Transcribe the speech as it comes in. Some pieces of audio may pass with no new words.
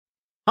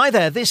Hi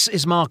there, this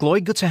is Mark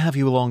Lloyd. Good to have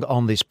you along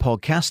on this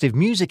podcast. If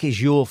music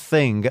is your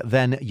thing,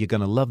 then you're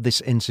going to love this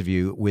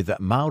interview with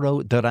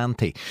Mauro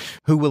Durante,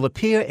 who will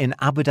appear in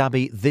Abu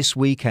Dhabi this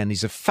weekend.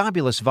 He's a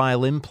fabulous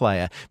violin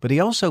player, but he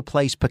also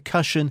plays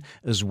percussion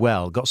as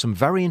well. Got some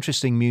very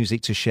interesting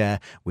music to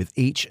share with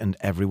each and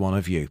every one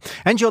of you.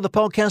 Enjoy the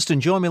podcast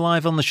and join me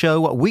live on the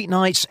show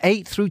weeknights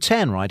 8 through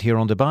 10 right here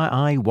on Dubai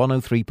Eye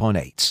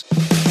 103.8.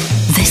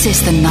 This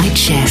is The Night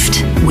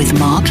Shift with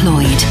Mark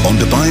Lloyd. On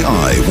Dubai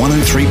Eye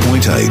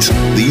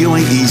 103.8, the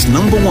UAE's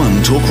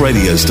 #1 talk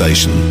radio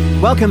station.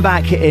 Welcome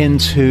back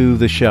into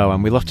the show,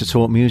 and we love to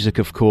talk music,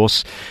 of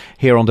course,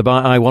 here on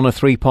Dubai Eye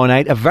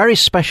 103.8. A very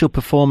special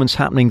performance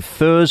happening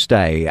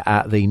Thursday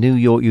at the New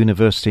York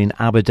University in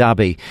Abu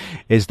Dhabi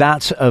is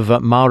that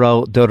of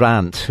Mauro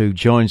Durante, who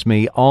joins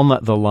me on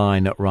the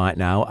line right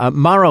now.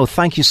 Mauro,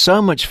 thank you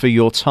so much for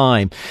your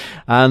time.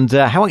 And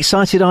how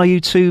excited are you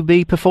to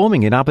be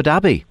performing in Abu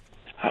Dhabi?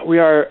 We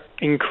are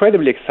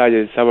incredibly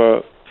excited. It's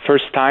our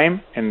first time,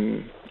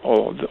 and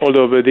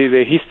although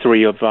the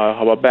history of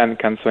our band,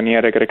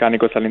 Canzoniere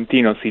Greco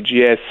Salentino,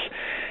 CGS,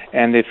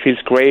 and it feels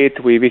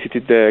great. We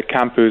visited the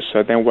campus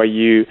at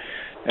NYU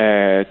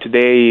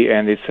today,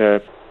 and it's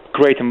a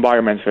great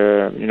environment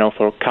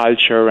for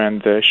culture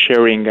and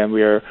sharing, and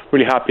we are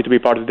really happy to be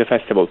part of the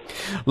festival.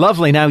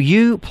 Lovely. Now,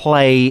 you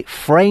play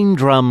frame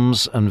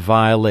drums and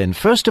violin.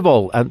 First of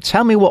all,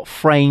 tell me what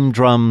frame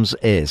drums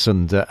is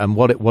and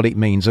what it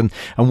means, and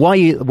why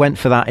you went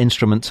for that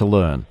instrument to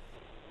learn.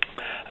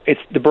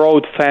 It's the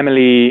broad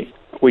family,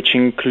 which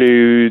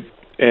includes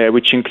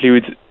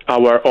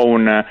our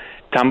own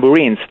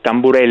tambourines,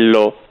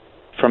 tamburello,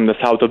 from the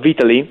south of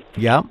Italy,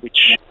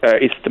 which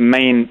is the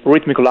main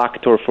rhythmical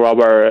actor for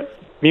our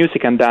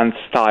music and dance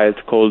styles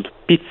called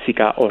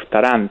pizzica or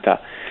taranta.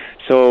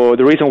 So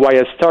the reason why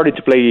I started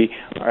to play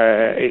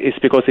is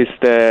because it's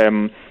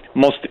the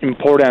most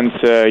important,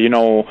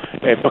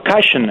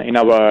 percussion in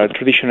our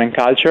tradition and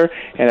culture,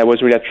 and I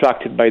was really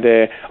attracted by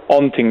the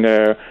haunting,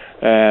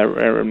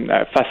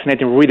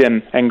 fascinating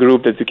rhythm and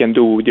groove that you can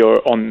do with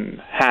your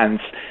own hands,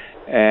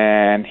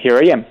 and here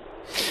I am.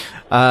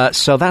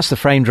 So that's the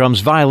frame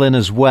drums, violin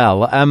as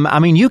well.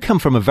 You come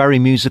from a very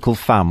musical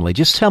family.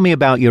 Just tell me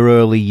about your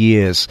early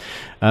years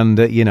and,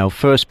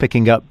 first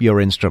picking up your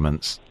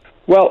instruments.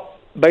 Well,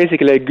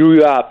 basically I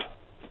grew up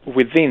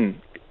within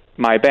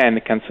my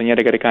band,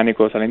 Canzoniere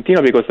Greco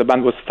Salentino, because the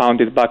band was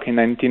founded back in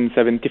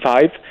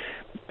 1975,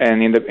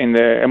 and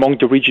among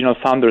the original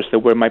founders there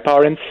were my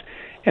parents,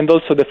 and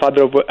also the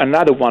father of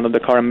another one of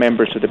the current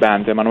members of the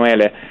band,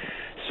 Emanuele.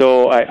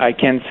 So I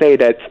can say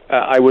that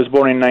I was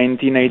born in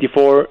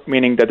 1984,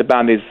 meaning that the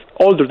band is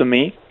older than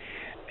me,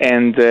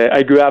 and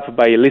I grew up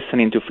by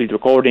listening to field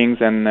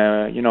recordings and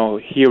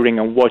hearing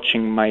and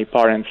watching my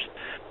parents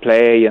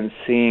play and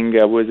sing.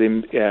 I was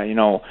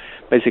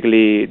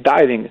basically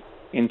diving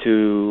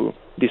into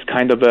this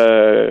kind of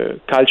a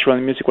cultural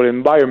and musical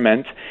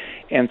environment,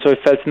 and so it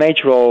felt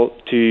natural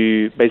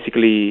to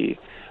basically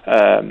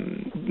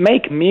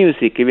make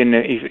music, even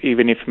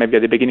if maybe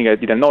at the beginning I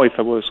didn't know if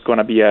I was going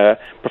to be a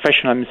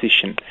professional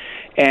musician.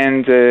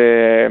 And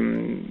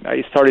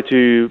I started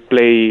to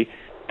play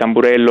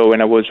tamburello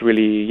when I was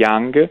really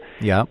young.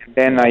 Yeah.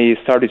 Then I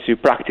started to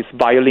practice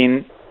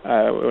violin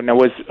when I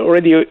was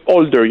already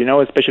older,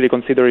 especially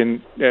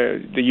considering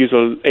the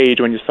usual age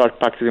when you start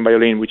practicing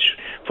violin, which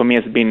for me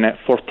has been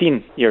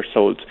 14 years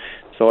old.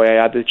 So I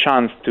had the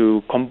chance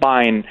to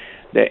combine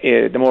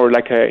the more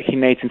like a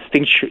innate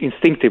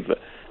instinctive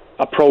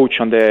approach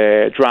on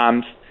the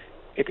drums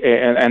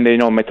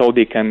and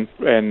methodic and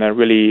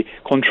really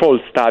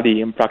controlled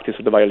study and practice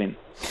of the violin.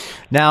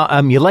 Now,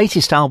 your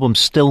latest album,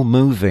 Still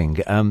Moving,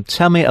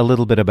 tell me a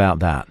little bit about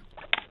that.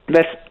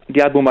 That's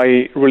the album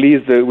I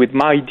released with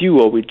my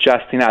duo with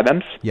Justin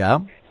Adams,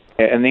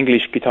 an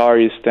English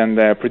guitarist and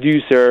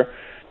producer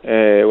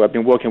who I've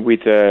been working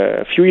with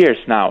a few years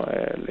now.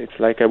 It's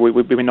like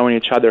we've been knowing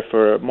each other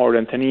for more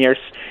than 10 years,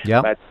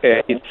 but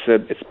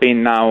it's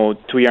been now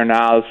 2 years and a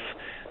half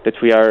that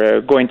we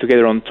are going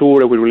together on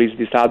tour. We released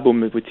this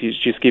album, which is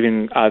just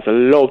giving us a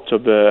lot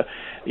of,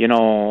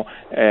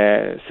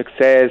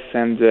 success,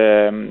 and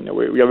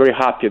we are very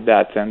happy at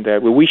that. And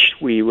we wish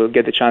we will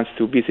get the chance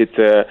to visit,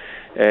 the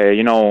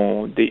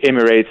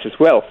Emirates as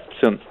well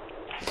soon.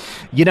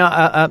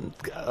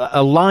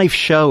 A live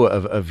show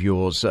of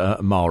yours,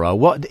 Mauro,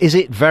 what is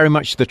it? Very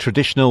much the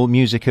traditional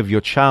music of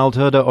your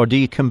childhood, or do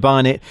you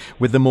combine it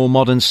with the more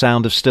modern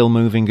sound of Still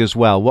Moving as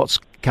well? What's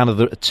kind of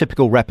the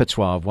typical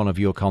repertoire of one of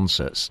your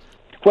concerts?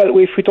 Well,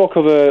 if we talk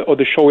of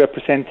the show we are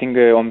presenting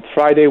on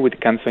Friday with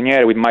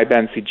Canzoniere, with my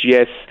band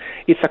CGS,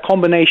 it's a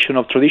combination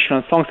of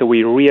traditional songs that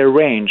we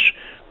rearrange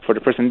for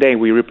the present day.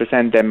 We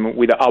represent them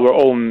with our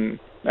own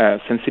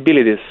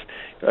sensibilities.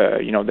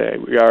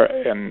 We are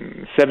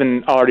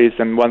 7 artists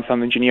and 1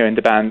 sound engineer in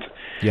the band,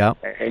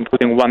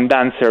 including 1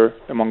 dancer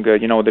among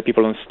the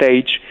people on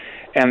stage,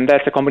 and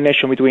that's a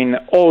combination between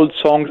old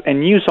songs and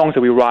new songs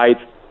that we write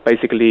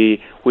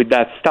basically with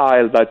that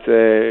style, but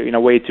in a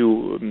way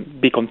to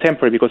be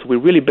contemporary, because we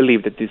really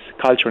believe that this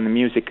culture and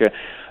music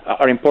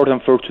are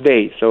important for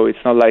today. So it's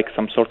not like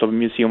some sort of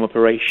museum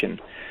operation.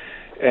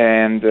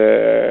 And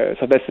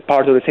so that's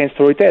part of the same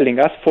storytelling.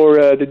 As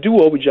for the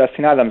duo with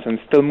Justin Adams and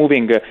Still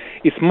Moving,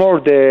 it's more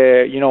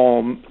the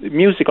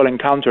musical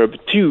encounter of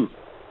two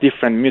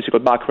different musical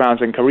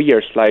backgrounds and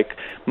careers, like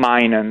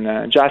mine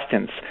and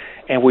Justin's,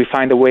 and we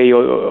find a way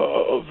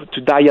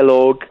to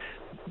dialogue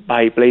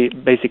by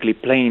basically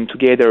playing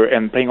together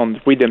and playing on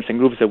rhythms and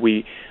grooves that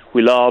we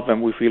love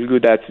and we feel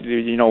good at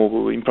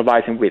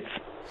improvising with.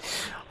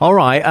 All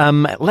right,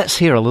 let's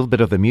hear a little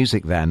bit of the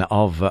music then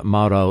of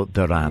Mauro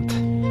Durante.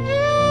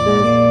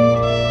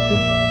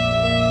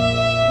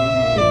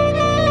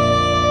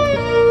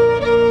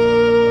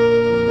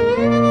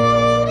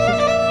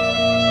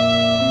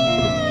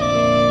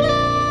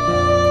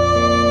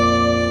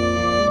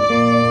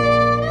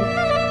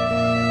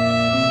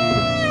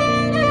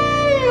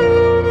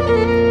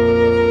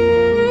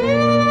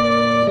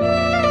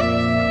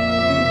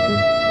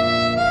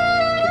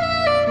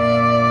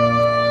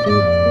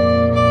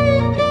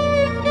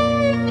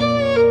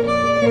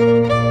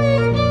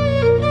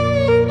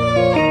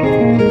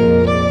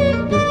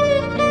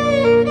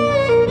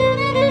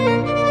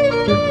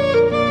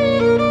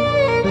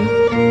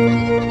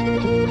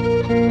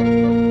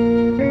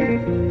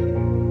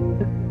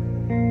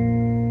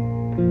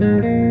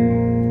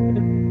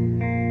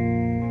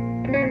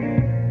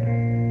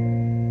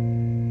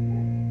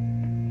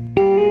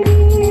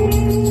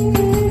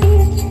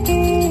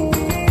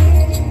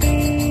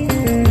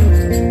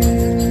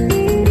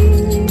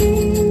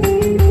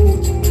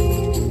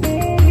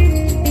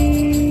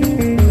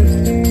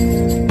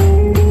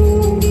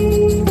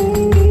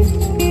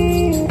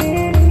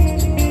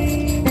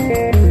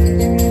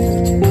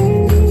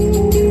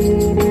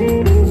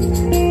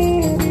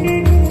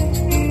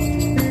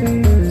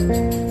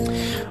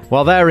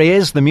 Well, there he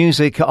is, the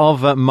music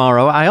of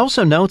Mauro. I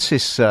also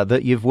notice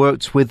that you've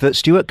worked with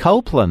Stuart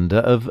Copeland,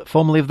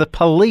 formerly of The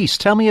Police.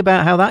 Tell me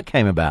about how that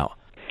came about.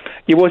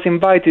 He was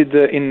invited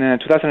in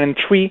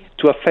 2003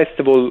 to a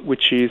festival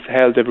which is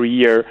held every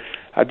year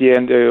at the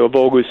end of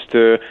August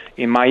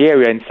in my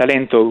area, in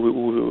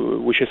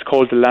Salento, which is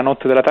called La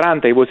Notte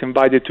dell'Atalanta. He was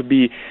invited to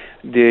be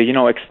the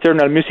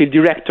external music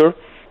director,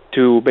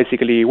 to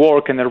basically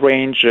work and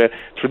arrange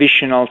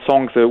traditional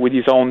songs with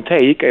his own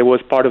take. I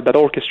was part of that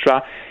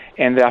orchestra.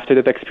 And after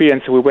that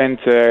experience, we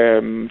went 2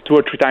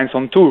 or 3 times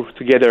on tour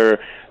together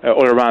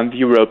all around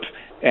Europe.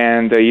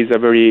 And he's a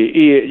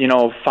very,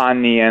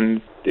 funny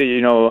and,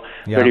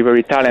 very,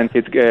 very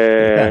talented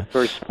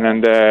person.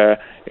 And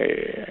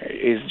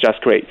is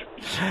just great.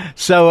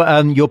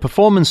 So your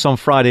performance on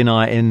Friday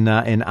night in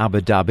Abu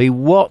Dhabi,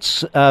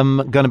 what's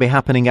going to be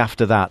happening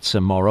after that,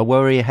 Mauro?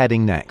 Where are you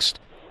heading next?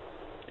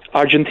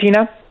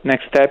 Argentina,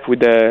 next step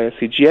with the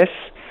CGS.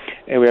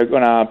 We are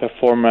going to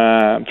perform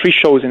 3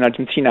 shows in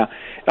Argentina.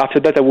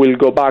 After that, I will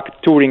go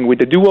back touring with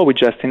the duo, with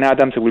Justin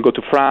Adams. I will go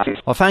to France.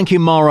 Well, thank you,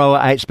 Mauro.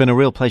 It's been a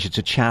real pleasure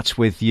to chat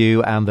with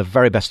you, and the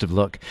very best of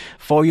luck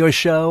for your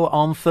show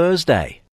on Thursday.